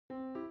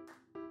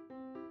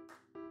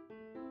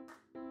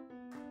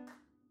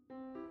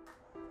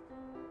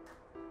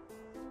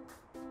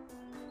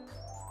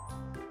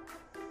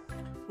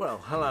Well,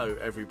 hello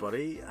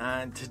everybody,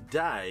 and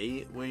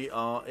today we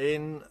are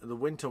in the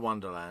winter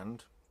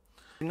wonderland.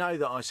 You know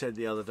that I said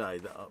the other day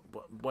that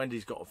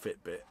Wendy's got a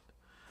Fitbit,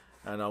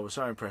 and I was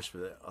so impressed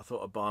with it I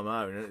thought I'd buy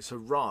my own, and it's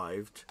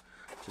arrived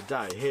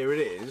today. Here it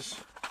is.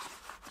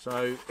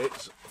 So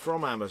it's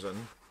from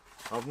Amazon.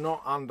 I've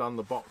not undone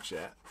the box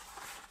yet,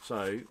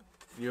 so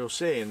you're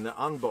seeing the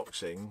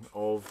unboxing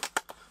of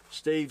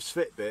Steve's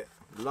Fitbit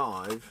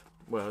live.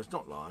 Well, it's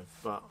not live,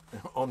 but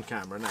on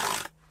camera now.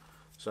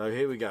 So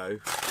here we go.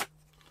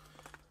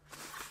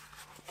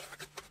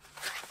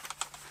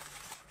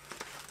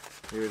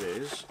 Here it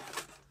is.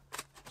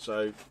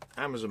 So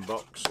Amazon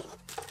box,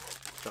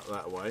 tuck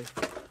that away.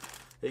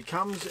 It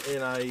comes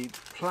in a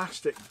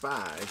plastic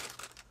bag,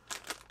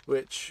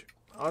 which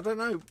I don't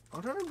know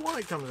why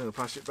it comes in a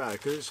plastic bag,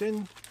 because it's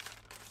in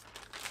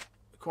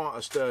quite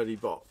a sturdy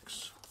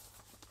box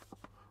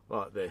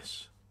like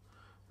this,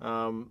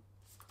 and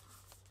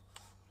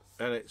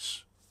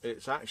it's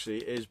actually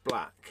is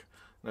black.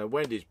 Now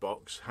Wendy's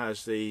box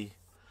has the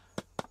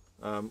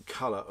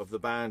colour of the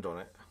band on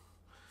it,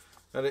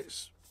 and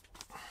it's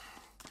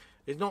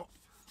not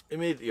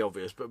immediately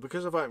obvious, but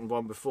because I've opened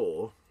one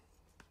before,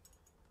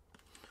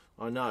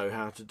 I know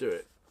how to do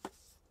it.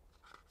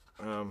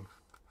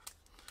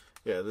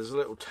 Yeah, there's a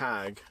little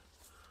tag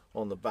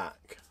on the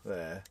back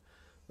there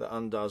that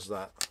undoes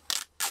that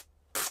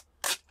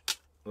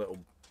little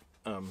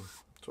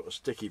sort of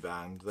sticky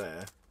band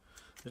there.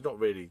 It's not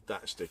really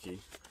that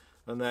sticky,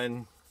 and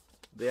then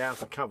the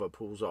outer cover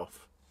pulls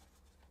off.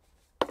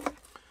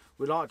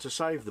 We like to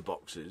save the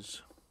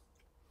boxes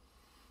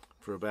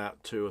for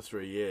about 2 or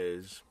 3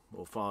 years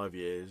or 5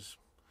 years,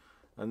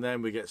 and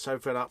then we get so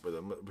fed up with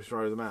them that we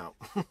throw them out.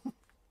 I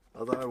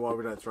don't know why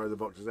we don't throw the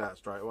boxes out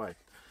straight away.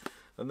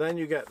 And then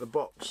you get the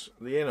box,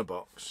 the inner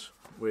box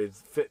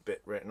with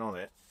Fitbit written on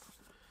it,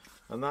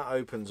 and that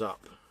opens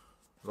up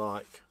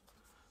like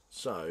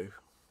so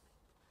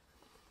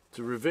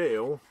to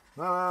reveal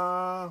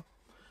the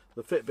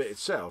Fitbit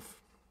itself.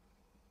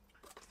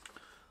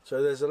 So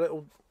there's a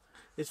little,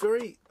 it's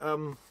very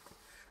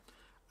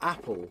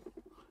Apple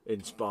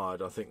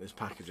inspired, I think, this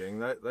packaging.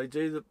 They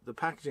do, the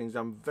packaging's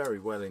done very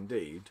well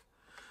indeed.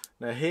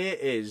 Now here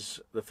is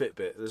the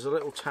Fitbit. There's a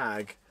little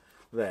tag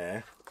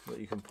there that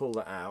you can pull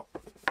that out,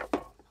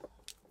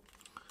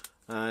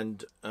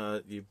 and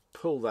you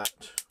pull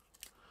that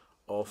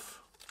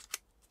off.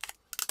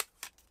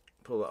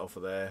 Pull that off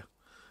of there.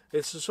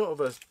 It's a sort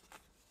of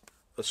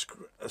a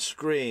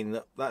screen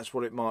that's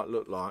what it might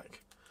look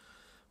like,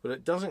 but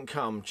it doesn't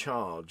come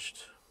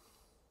charged.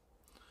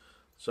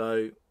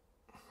 So,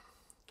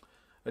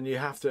 and you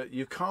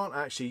can't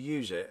actually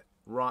use it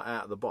right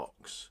out of the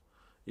box.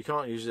 You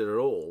can't use it at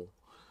all.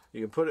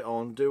 You can put it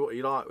on, do what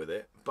you like with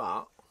it,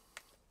 but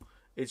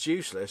it's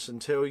useless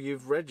until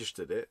you've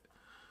registered it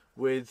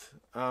with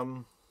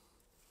the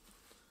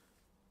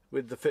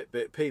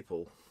Fitbit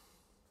people.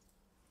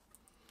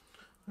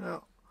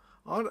 Now,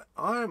 I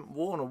haven't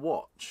worn a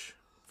watch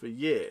for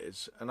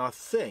years, and I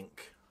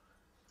think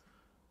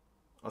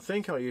I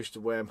used to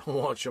wear my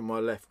watch on my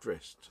left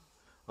wrist.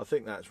 I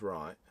think that's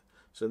right.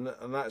 So,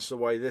 and that's the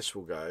way this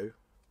will go,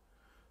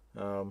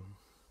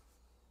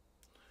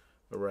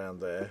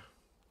 around there.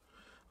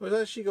 Well,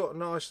 it's actually got a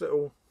nice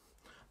little,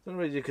 I don't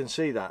know if you can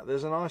see that,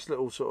 there's a nice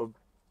little sort of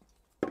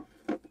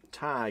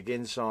tag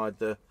inside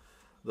the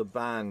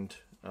band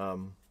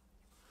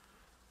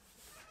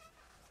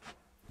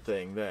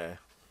thing there.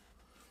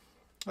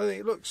 I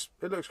think it looks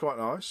quite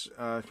nice,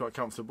 quite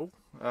comfortable.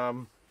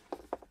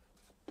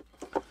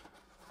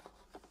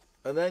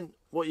 And then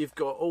what you've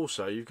got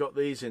also, you've got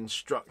these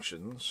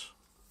instructions.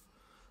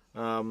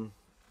 It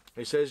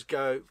says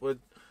go, well,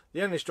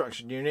 the only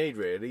instruction you need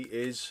really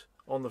is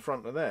on the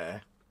front of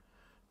there,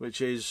 which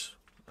is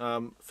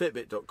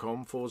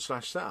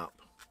fitbit.com/setup.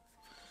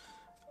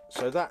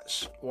 So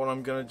that's what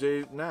I'm going to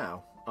do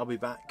now. I'll be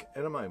back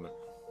in a moment.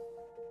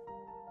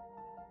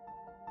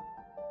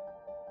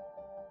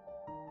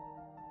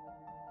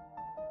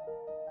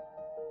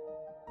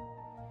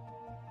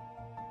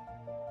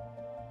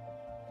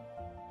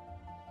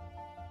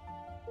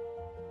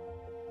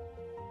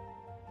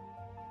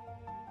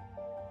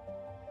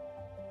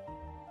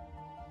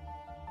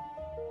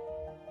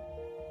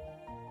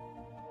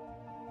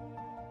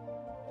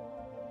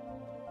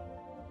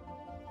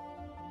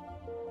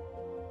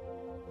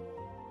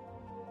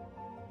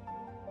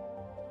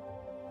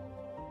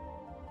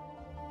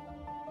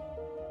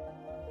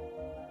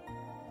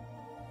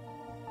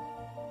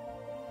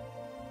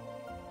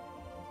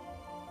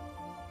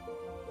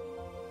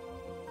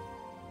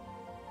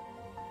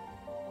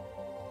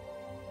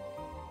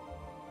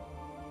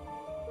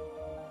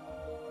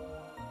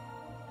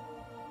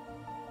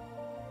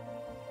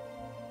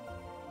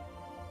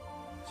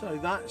 So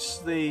that's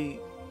the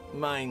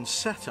main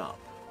setup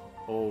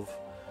of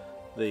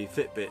the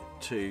Fitbit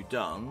 2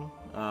 done.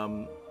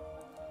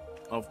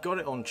 I've got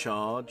it on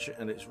charge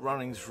and it's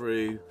running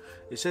through.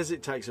 It says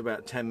it takes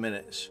about 10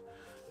 minutes.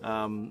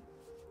 When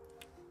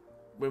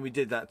we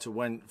did that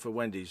for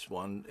Wendy's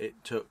one,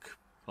 it took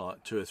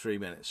like 2 or 3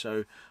 minutes.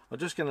 So I'm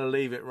just going to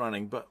leave it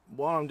running, but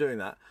while I'm doing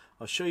that,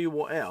 I'll show you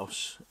what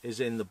else is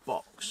in the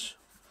box.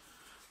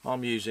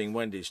 I'm using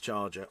Wendy's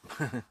charger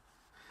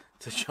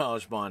to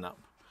charge mine up.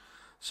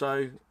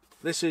 So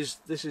this is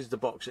the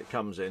box it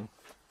comes in,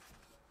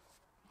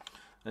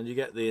 and you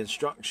get the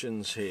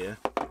instructions here.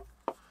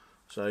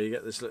 So you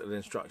get this little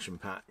instruction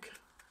pack.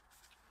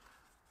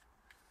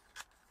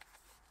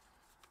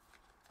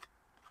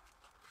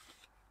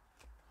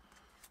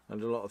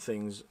 And a lot of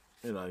things,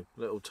 you know,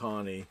 little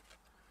tiny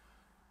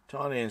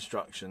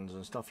instructions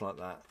and stuff like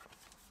that.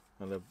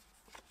 And the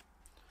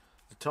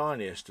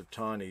tiniest of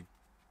tiny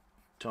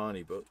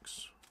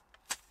books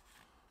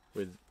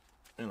with,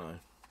 you know,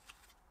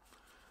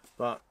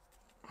 but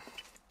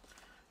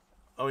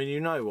I mean,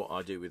 you know what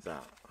I do with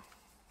that.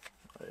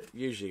 It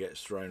usually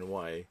gets thrown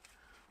away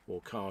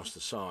or cast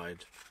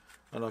aside,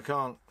 and I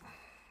can't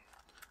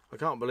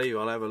believe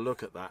I'll ever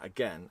look at that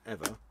again,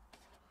 ever.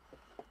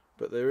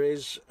 But there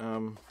is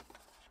in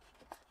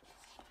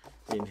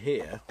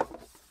here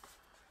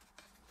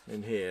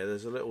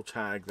there's a little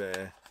tag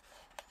there.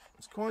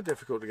 It's quite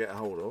difficult to get a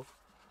hold of,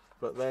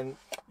 but then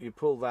you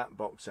pull that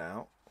box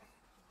out,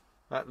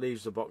 that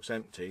leaves the box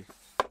empty.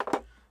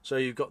 So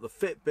you've got the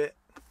FitBit,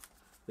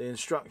 the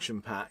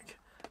instruction pack,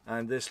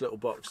 and this little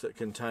box that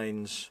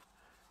contains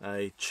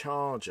a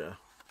charger.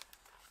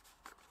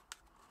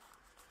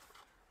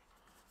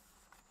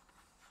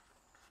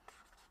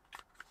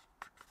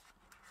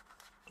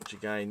 Which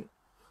again,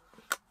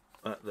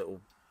 that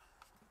little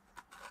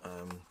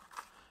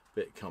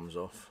bit comes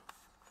off,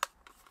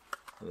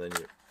 and then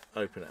you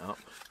open it up,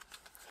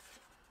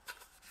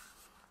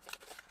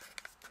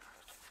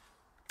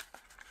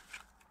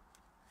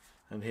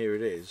 and here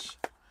it is.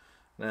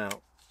 Now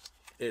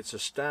it's a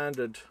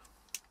standard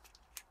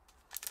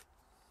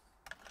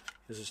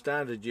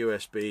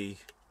USB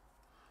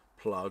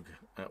plug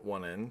at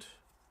one end.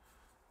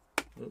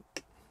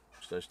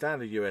 So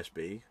standard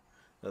USB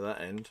at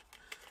that end,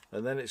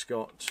 and then it's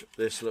got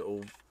this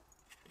little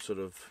sort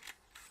of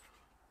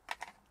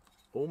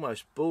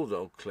almost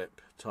bulldog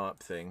clip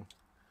type thing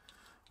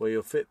where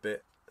your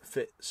Fitbit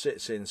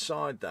sits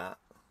inside that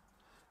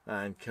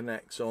and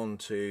connects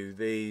onto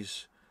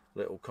these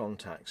little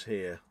contacts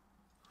here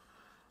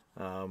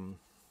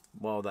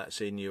while that's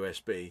in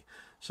USB.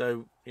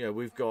 So, you know,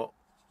 we've got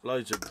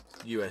loads of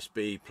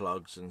USB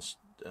plugs, and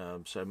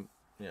so,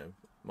 you know,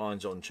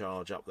 mine's on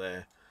charge up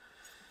there.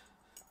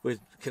 We're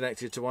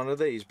connected to one of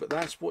these, but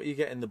that's what you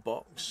get in the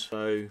box.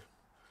 So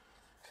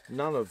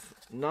none of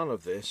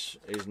this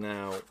is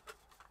now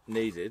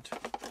needed.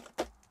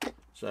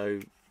 So,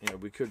 you know,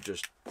 we could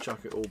just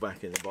chuck it all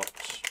back in the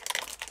box,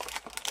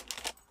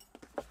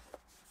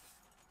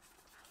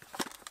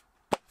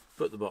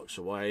 put the box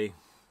away.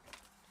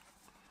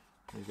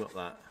 You've got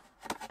that,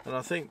 and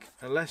I think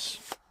unless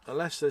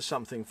there's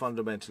something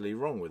fundamentally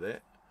wrong with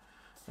it,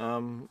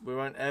 we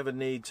won't ever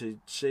need to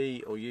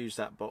see or use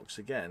that box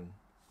again.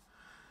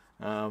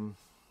 But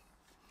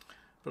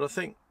I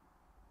think,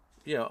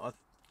 you know,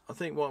 I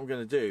think what I'm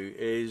going to do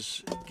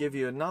is give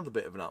you another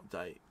bit of an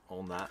update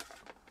on that,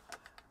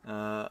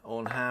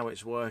 on how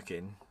it's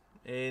working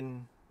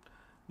in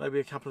maybe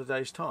a couple of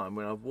days' time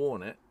when I've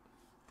worn it,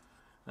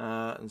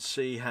 and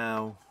see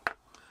how,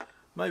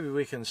 maybe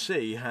we can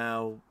see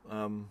how,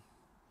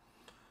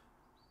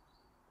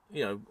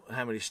 you know,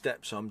 how many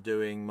steps I'm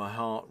doing, my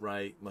heart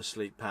rate, my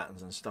sleep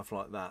patterns and stuff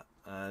like that,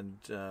 and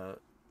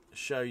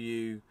show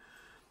you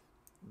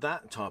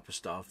that type of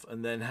stuff,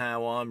 and then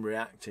how I'm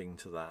reacting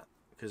to that,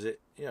 because it,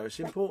 you know,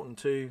 it's important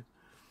to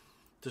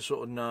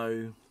sort of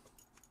know,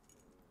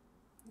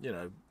 you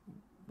know,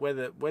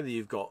 whether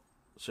you've got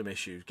some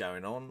issues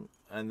going on,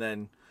 and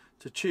then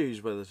to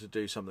choose whether to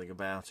do something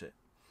about it.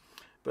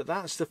 But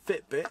that's the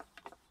Fitbit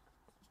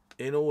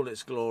in all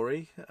its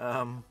glory.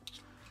 I'm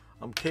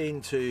keen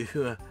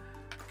to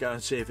go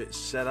and see if it's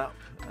set up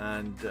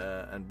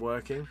and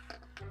working.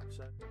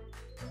 So